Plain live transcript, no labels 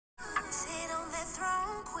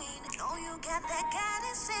got that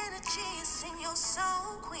goddess energy, it's in your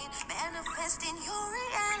soul, queen. Manifesting your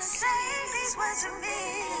reality. Say these words to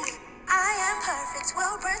me. I am perfect,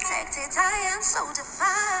 well protected. I am so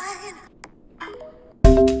divine.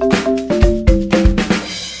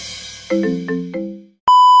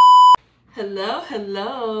 Hello,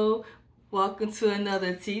 hello. Welcome to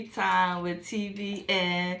another Tea Time with TBee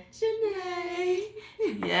and Janae.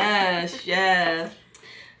 Yes.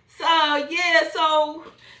 So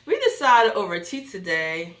we decided over tea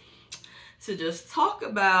today to just talk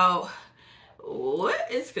about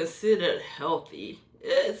what is considered healthy.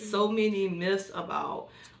 It's so many myths about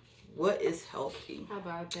what is healthy. How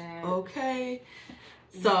about that? Okay.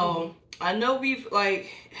 So I know we've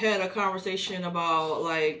had a conversation about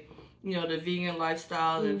the vegan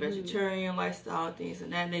lifestyle, the vegetarian lifestyle, things of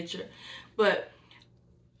that nature. But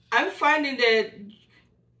I'm finding that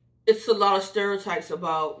it's a lot of stereotypes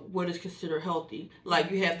about what is considered healthy.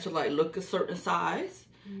 Like you have to look a certain size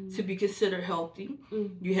to be considered healthy.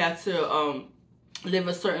 You have to live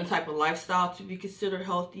a certain type of lifestyle to be considered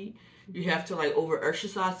healthy. You have to over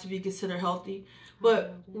exercise to be considered healthy.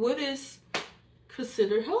 But what is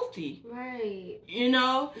considered healthy? Right.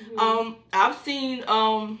 I've seen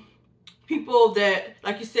people that,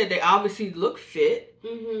 like you said, they obviously look fit.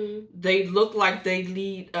 They look like they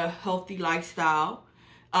lead a healthy lifestyle.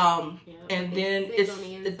 And then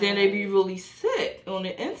then they be really sick on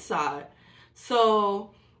the inside.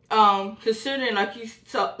 So considering like we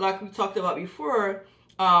talked about before,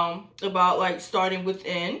 about starting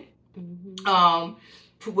within,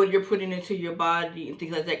 what you're putting into your body and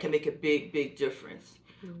things like that can make a big difference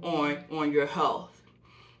on your health.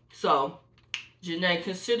 So Janae,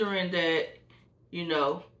 considering that,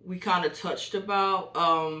 we kind of touched about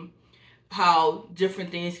how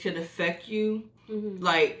different things can affect you,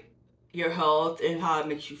 like your health and how it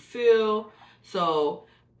makes you feel. So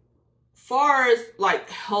far as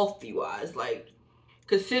healthy wise,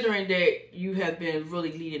 considering that you have been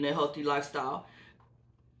really leading a healthy lifestyle,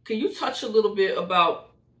 can you touch a little bit about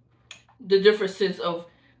the differences of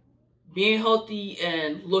being healthy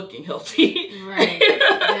and looking healthy? Right,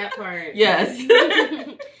 that part. Yes.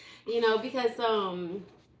 Because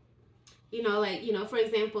for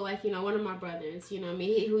example, one of my brothers,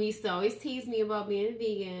 who used to always tease me about being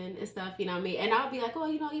vegan and stuff, and I'll be like, oh,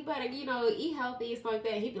 you better, eat healthy and stuff like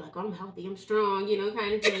that. He'd be like, oh, I'm healthy, I'm strong,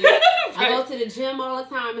 kind of thing. Right. I go to the gym all the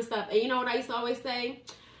time and stuff. And you know what I used to always say?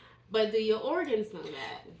 But do your organs know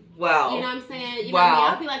that? Wow. You know what I'm saying? Wow.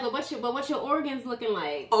 I'll be like, well, what's your organs looking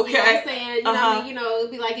like? Okay. You know what I'm saying?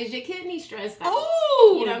 It'd be like, is your kidney stressed out?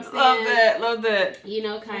 Oh, you know what I'm saying? Love that.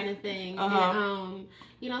 Kind of thing. And,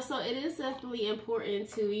 so it is definitely important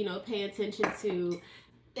to, pay attention to.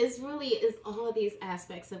 It's all of these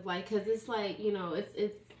aspects of because it's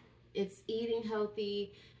it's eating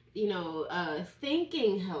healthy,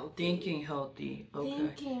 thinking healthy. Thinking healthy. Okay.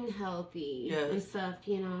 Thinking healthy. Yes. And stuff,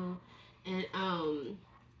 and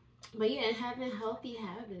but yeah, having healthy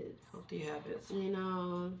habits. Healthy habits.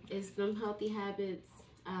 It's them healthy habits.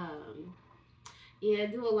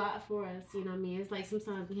 Do a lot for us. It's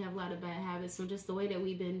sometimes we have a lot of bad habits from just the way that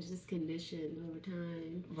we've been just conditioned over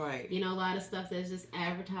time. Right. A lot of stuff that's just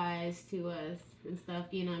advertised to us and stuff.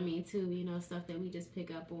 Too. Stuff that we just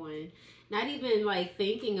pick up on. Not even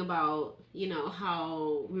thinking about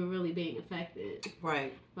how we're really being affected.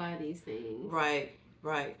 Right. By these things. Right.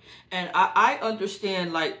 And I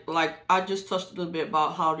understand, I just touched a little bit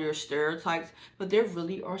about how there are stereotypes, but there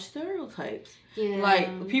really are stereotypes. Yeah.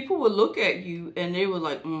 People would look at you and they were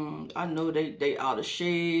like, I know they out of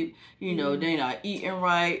shape, they not eating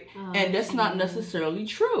right. And that's not necessarily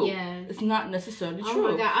true. Yeah. It's not necessarily true.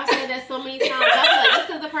 Oh my God, I've said that so many times. I feel like just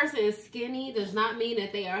because the person is skinny does not mean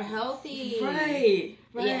that they are healthy. Right.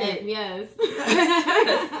 Yeah, yes.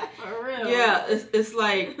 For real. Yeah, it's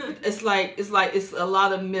a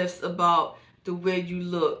lot of myths about the way you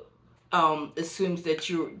look. Assumes that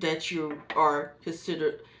you are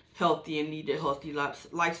considered healthy and need a healthy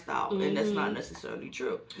lifestyle, and that's not necessarily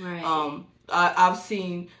true. Right. I've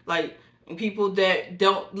seen people that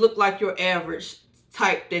don't look like your average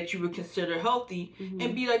type that you would consider healthy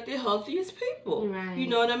and be the healthiest people. Right. You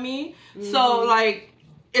know what I mean? So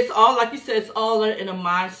it's all, like you said, it's all in a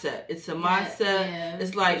mindset. It's a mindset. Yeah,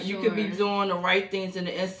 it's you could be doing the right things in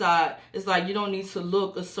the inside. It's you don't need to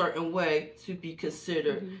look a certain way to be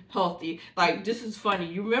considered healthy. This is funny.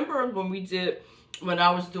 You remember when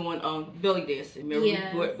I was doing belly dancing?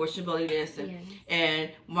 Remember watching belly dancing? Yes.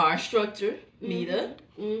 And my instructor, Nita,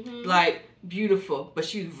 beautiful, but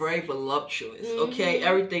she was very voluptuous. Okay,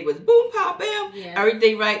 everything was boom, pow, bam,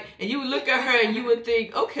 everything right. And you would look at her and you would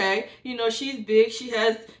think, okay, you know, she's big. She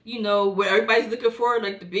has, you know, what everybody's looking for,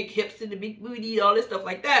 like the big hips and the big booty, all this stuff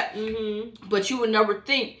like that. But you would never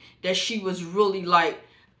think that she was really like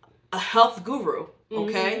a health guru.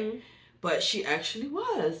 Okay, but she actually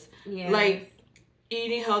was. Like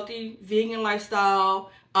eating healthy, vegan lifestyle.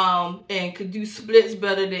 And could do splits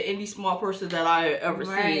better than any small person that I had ever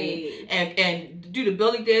seen. And do the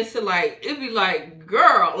belly dancing, like, it'd be like,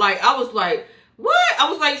 girl, like, I was like, what? I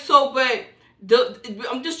was like, so, but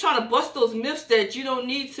I'm just trying to bust those myths that you don't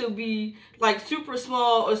need to be, like, super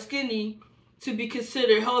small or skinny to be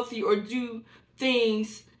considered healthy or do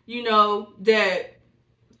things, you know, that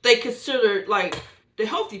they consider, like, the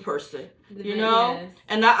healthy person, you know?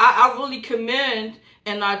 And I really commend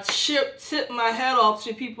and I tip my hat off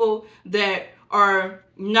to people that are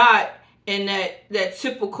not in that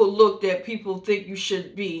typical look that people think you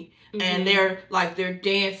should be. And they're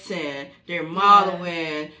dancing, they're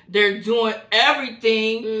modeling, they're doing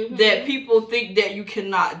everything that people think that you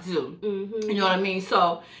cannot do. You know what I mean?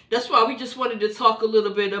 So that's why we just wanted to talk a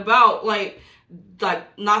little bit about like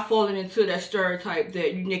not falling into that stereotype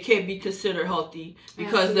that you can't be considered healthy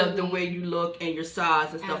because of the way you look and your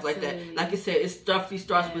size and stuff like that. Like I said, it stuff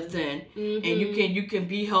starts within, and you can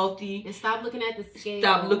be healthy and stop looking at the scale.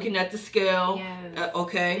 Stop looking at the scale.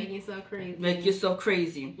 Okay, make yourself crazy. Make yourself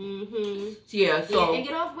crazy. Yeah. So and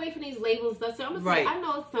get off away from these labels. So I'm gonna say I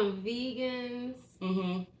know some vegans.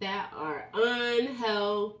 That are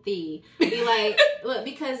unhealthy. Be like, look,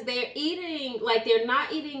 because they're eating, like, they're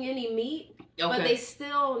not eating any meat, but they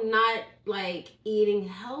still not, like, eating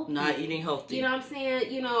healthy. Not eating healthy. You know what I'm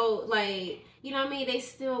saying? You know, like, you know what I mean? They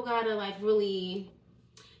still gotta, like, really,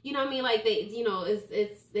 you know what I mean? Like, they, you know,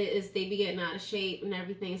 it's they be getting out of shape and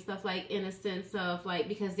everything, stuff, like, in a sense of, like,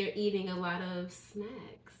 because they're eating a lot of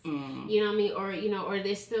snacks. You know what I mean? Or, you know, or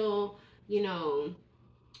they're still, you know,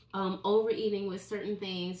 overeating with certain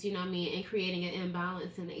things, you know what I mean, and creating an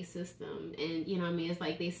imbalance in a system. And, you know what I mean, it's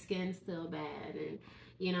like their skin's still bad, and,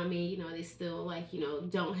 you know what I mean, you know, they still, like, you know,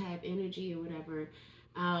 don't have energy or whatever,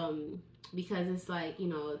 because it's like, you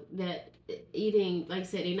know, that eating, like I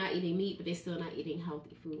said, they're not eating meat, but they're still not eating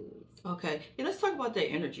healthy foods. Okay. Yeah, let's talk about that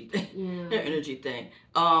energy thing. Yeah. That energy thing.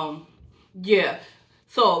 Yeah.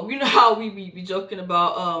 So, you know how we be joking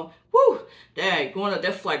about, dang, going up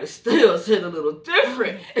that flight of stairs hit a little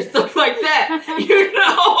different and stuff like that, you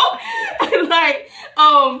know? And like,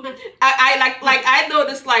 I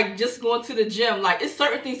noticed, like, just going to the gym, like, it's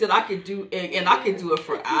certain things that I could do, and I could do it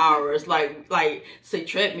for hours, like say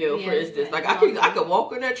treadmill, for instance. Like, I could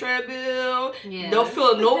walk on that treadmill, don't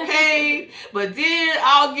feel no pain, but then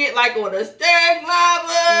I'll get, like, on a stair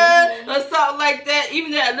climber or something like that.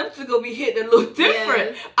 Even that elliptical be hitting a little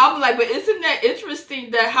different. I'm like, but isn't that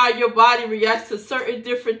interesting that how your body reacts to certain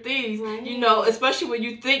different things, you know, especially when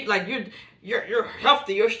you think like you're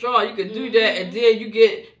healthy, you're strong, you can do that, and then you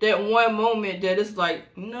get that one moment that it's like,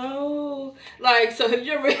 no, like, so have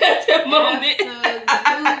you ever had that moment?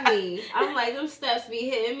 Absolutely. I'm like, them steps be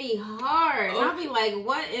hitting me hard, and I'll be like,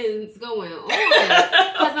 what is going on?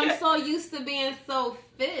 Because I'm so used to being so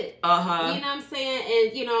fit, you know what I'm saying?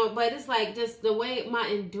 And, you know, but it's like just the way my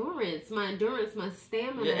endurance, my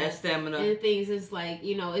stamina, and things is like,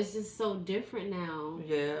 you know, it's just so different now.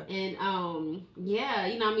 And you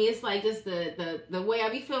know what I mean, it's like just the way I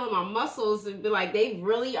be feeling my muscles, and be like, they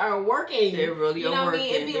really are working. They really you know are what working.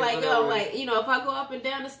 I mean? It'd be like, yo, like, you know, if I go up and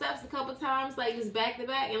down the steps a couple times, like just back to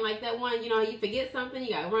back, and like that one, you know, you forget something,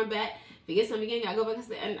 you gotta run back, forget something again, you gotta go back,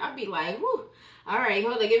 and I'd be like, whoo, all right,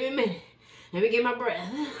 hold on, give me a minute. Let me get my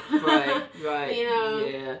breath. Right.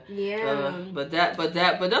 You know? But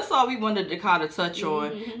that's all we wanted to kind of touch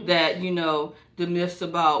on. That, you know, the myths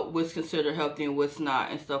about what's considered healthy and what's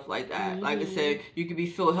not and stuff like that. Like I said, you could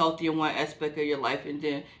feel healthy in one aspect of your life and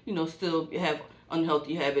then, you know, still have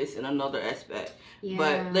unhealthy habits in another aspect.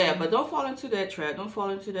 But don't fall into that trap. Don't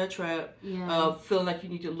fall into that trap of feeling like you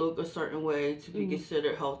need to look a certain way to be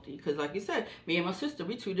considered healthy. Because like you said, me and my sister,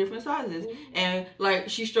 we two different sizes. And like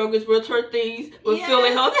she struggles with her things with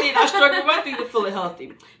feeling healthy, and I struggle with my things with feeling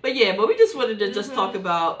healthy. But we just wanted to just talk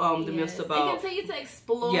about the myths about. And continue to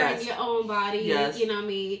explore in your own body. You know what I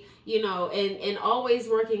mean? You know, and always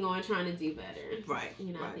working on trying to do better. Right.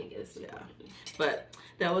 You know, I think it's important. But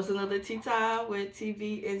that was another Tea Time with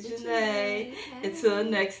TBee and Janae. Until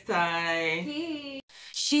next time.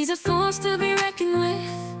 She's a force to be reckoned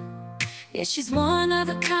with. Yeah, she's one of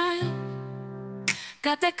a kind.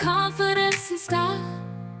 Got that confidence and style.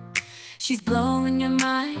 She's blowing your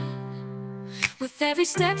mind. With every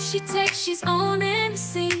step she takes, she's owning the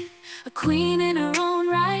scene. A queen in her own